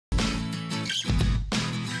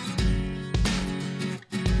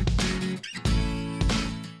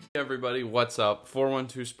Hey everybody, what's up?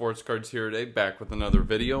 412 Sports Cards here today, back with another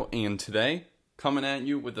video, and today, coming at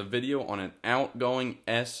you with a video on an outgoing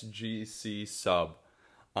SGC sub.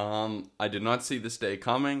 I did not see this day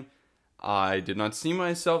coming. I did not see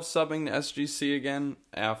myself subbing to SGC again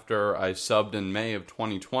after I subbed in May of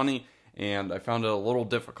 2020, and I found it a little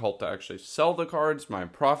difficult to actually sell the cards. My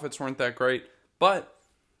profits weren't that great, but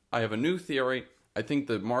I have a new theory. I think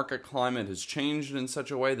the market climate has changed in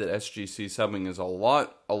such a way that SGC subbing is a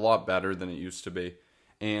lot better than it used to be.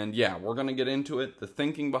 And yeah, we're going to get into it, the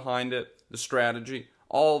thinking behind it, the strategy,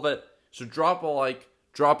 all of it. So drop a like,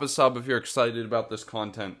 drop a sub if you're excited about this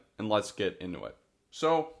content, and let's get into it.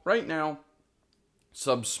 So right now,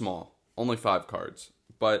 sub's small, only 5 cards.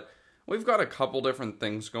 But we've got a couple different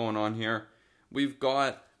things going on here. We've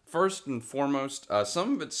got, first and foremost,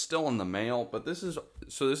 some of it's still in the mail, but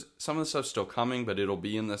some of the stuff's still coming, but it'll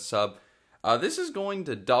be in the sub. This is going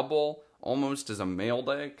to double almost as a mail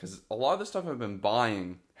day, because a lot of the stuff I've been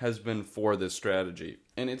buying has been for this strategy.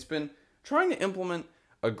 And it's been trying to implement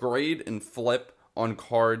a grade and flip on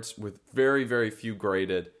cards with very, very few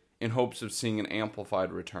graded in hopes of seeing an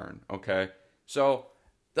amplified return, okay? So,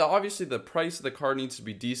 obviously the price of the card needs to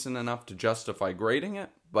be decent enough to justify grading it,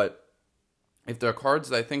 but if there are cards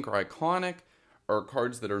that I think are iconic, or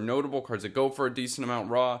cards that are notable, cards that go for a decent amount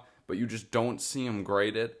raw, but you just don't see them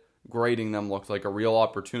graded, grading them looked like a real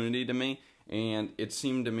opportunity to me, and it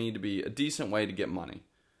seemed to me to be a decent way to get money.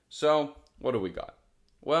 So, what do we got?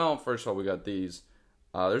 Well, first of all, we got these.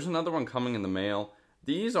 There's another one coming in the mail.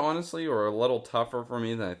 These, honestly, are a little tougher for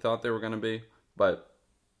me than I thought they were going to be, but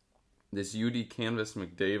this UD Canvas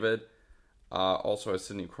McDavid also has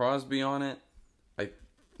Sidney Crosby on it. I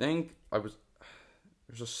think there's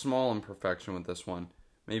a small imperfection with this one,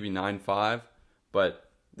 maybe 9.5,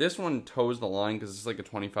 but this one toes the line because it's like a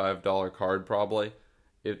 $25 card probably.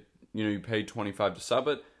 You pay $25 to sub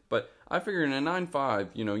it, but I figure in a 9.5,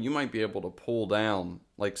 you might be able to pull down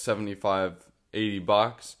like $75,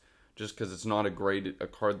 $80 just because it's not a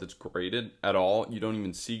card that's graded at all. You don't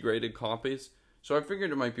even see graded copies. So I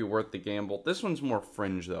figured it might be worth the gamble. This one's more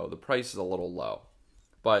fringe though. The price is a little low,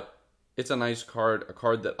 but it's a nice card, a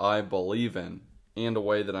card that I believe in, and a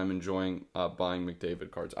way that I'm enjoying buying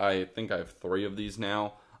McDavid cards. I think I have 3 of these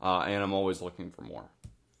now, and I'm always looking for more.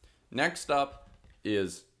 Next up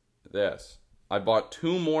is this. I bought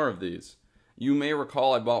 2 more of these. You may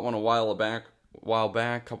recall I bought one a while back,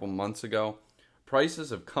 a couple months ago. Prices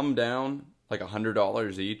have come down like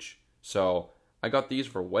 $100 each, so I got these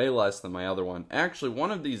for way less than my other one. Actually,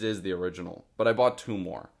 one of these is the original, but I bought 2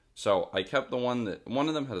 more. So I kept the one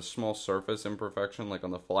of them had a small surface imperfection, like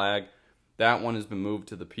on the flag. That one has been moved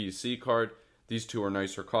to the PC card. These 2 are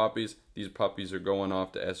nicer copies. These puppies are going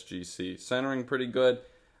off to SGC. Centering pretty good.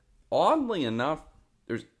 Oddly enough,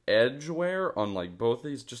 there's edge wear on like both of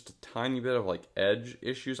these, just a tiny bit of like edge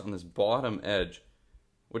issues on this bottom edge,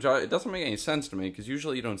 which it doesn't make any sense to me because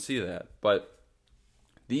usually you don't see that. But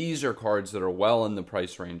these are cards that are well in the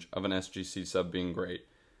price range of an SGC sub being great.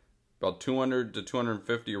 About 200 to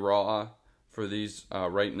 250 raw for these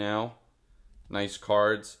right now. Nice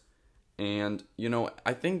cards. And,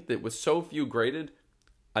 I think that with so few graded,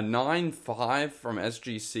 a 9.5 from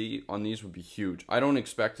SGC on these would be huge. I don't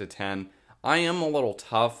expect a 10. I am a little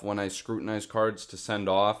tough when I scrutinize cards to send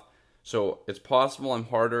off, so it's possible I'm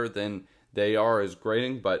harder than they are as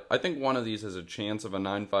grading, but I think one of these has a chance of a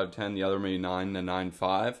 9.5, 10, the other maybe 9 to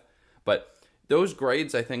 9.5. But those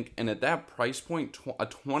grades, I think, and at that price point, a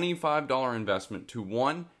 $25 investment to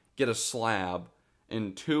 1, get a slab,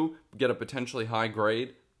 and 2, get a potentially high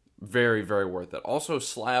grade, very, very worth it. Also,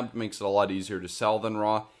 slab makes it a lot easier to sell than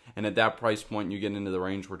raw, and at that price point, you get into the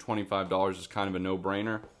range where $25 is kind of a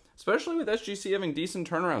no-brainer, especially with SGC having decent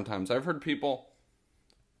turnaround times. I've heard people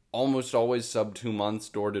almost always sub 2 months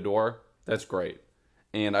door to door. That's great,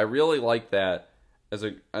 and I really like that as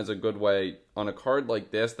a good way on a card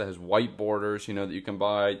like this that has white borders, that you can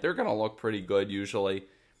buy. They're going to look pretty good usually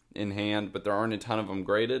in hand, but there aren't a ton of them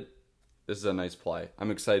graded. This is a nice play.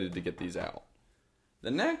 I'm excited to get these out. The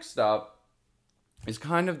next up is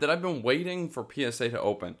kind of that I've been waiting for PSA to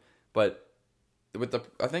open, but with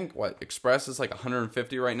I think Express is like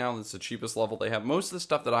 150 right now. That's the cheapest level they have. Most of the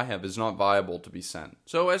stuff that I have is not viable to be sent.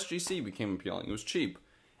 So SGC became appealing. It was cheap,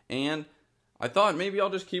 and I thought maybe I'll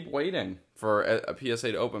just keep waiting for a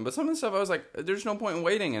PSA to open. But some of the stuff I was like, there's no point in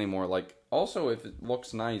waiting anymore. Like, also if it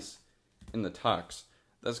looks nice in the tux,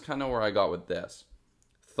 that's kind of where I got with this.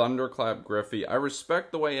 Thunderclap Griffey. I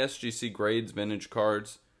respect the way SGC grades vintage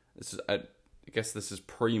cards. This is, I guess this is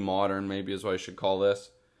pre-modern, maybe is what I should call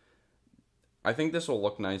this. I think this will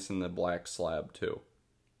look nice in the black slab too.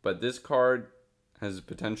 But this card has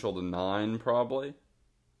potential to 9 probably.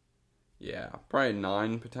 Yeah, probably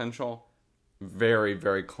 9 potential. Very,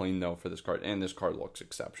 very clean, though, for this card. And this card looks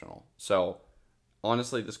exceptional. So,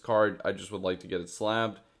 honestly, this card, I just would like to get it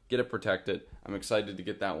slabbed, get it protected. I'm excited to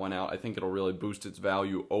get that one out. I think it'll really boost its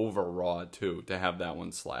value over Raw, too, to have that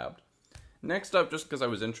one slabbed. Next up, just because I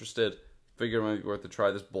was interested, figured it might be worth a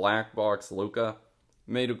try, this Black Box Luka.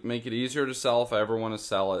 Make it easier to sell if I ever want to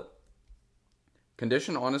sell it.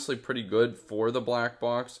 Condition, honestly, pretty good for the Black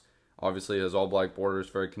Box. Obviously, it has all black borders,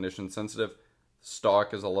 very condition sensitive.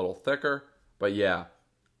 Stock is a little thicker. But yeah,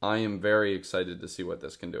 I am very excited to see what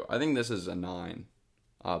this can do. I think this is a 9,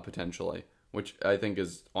 potentially, which I think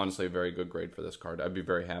is honestly a very good grade for this card. I'd be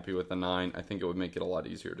very happy with a 9. I think it would make it a lot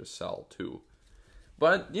easier to sell, too.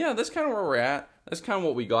 But yeah, that's kind of where we're at. That's kind of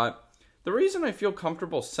what we got. The reason I feel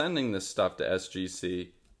comfortable sending this stuff to SGC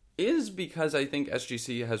is because I think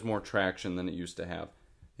SGC has more traction than it used to have.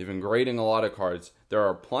 They've been grading a lot of cards. There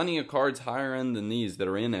are plenty of cards higher end than these that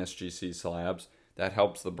are in SGC slabs. That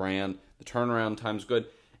helps the brand. The turnaround time's good.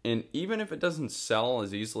 And even if it doesn't sell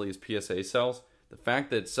as easily as PSA sells, the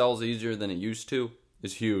fact that it sells easier than it used to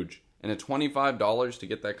is huge. And at $25 to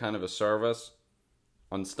get that kind of a service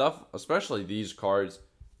on stuff, especially these cards,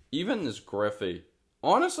 even this Griffey,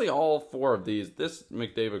 honestly all 4 of these, this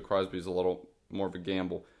McDavid Crosby is a little more of a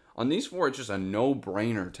gamble. On these 4, it's just a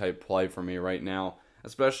no-brainer type play for me right now,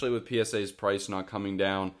 especially with PSA's price not coming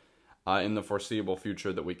down in the foreseeable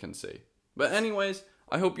future that we can see. But anyways,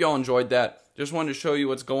 I hope y'all enjoyed that. Just wanted to show you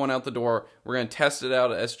what's going out the door. We're going to test it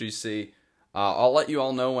out at SGC. I'll let you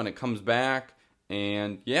all know when it comes back.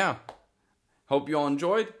 And yeah, hope you all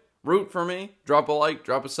enjoyed. Root for me. Drop a like,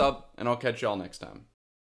 drop a sub, and I'll catch y'all next time.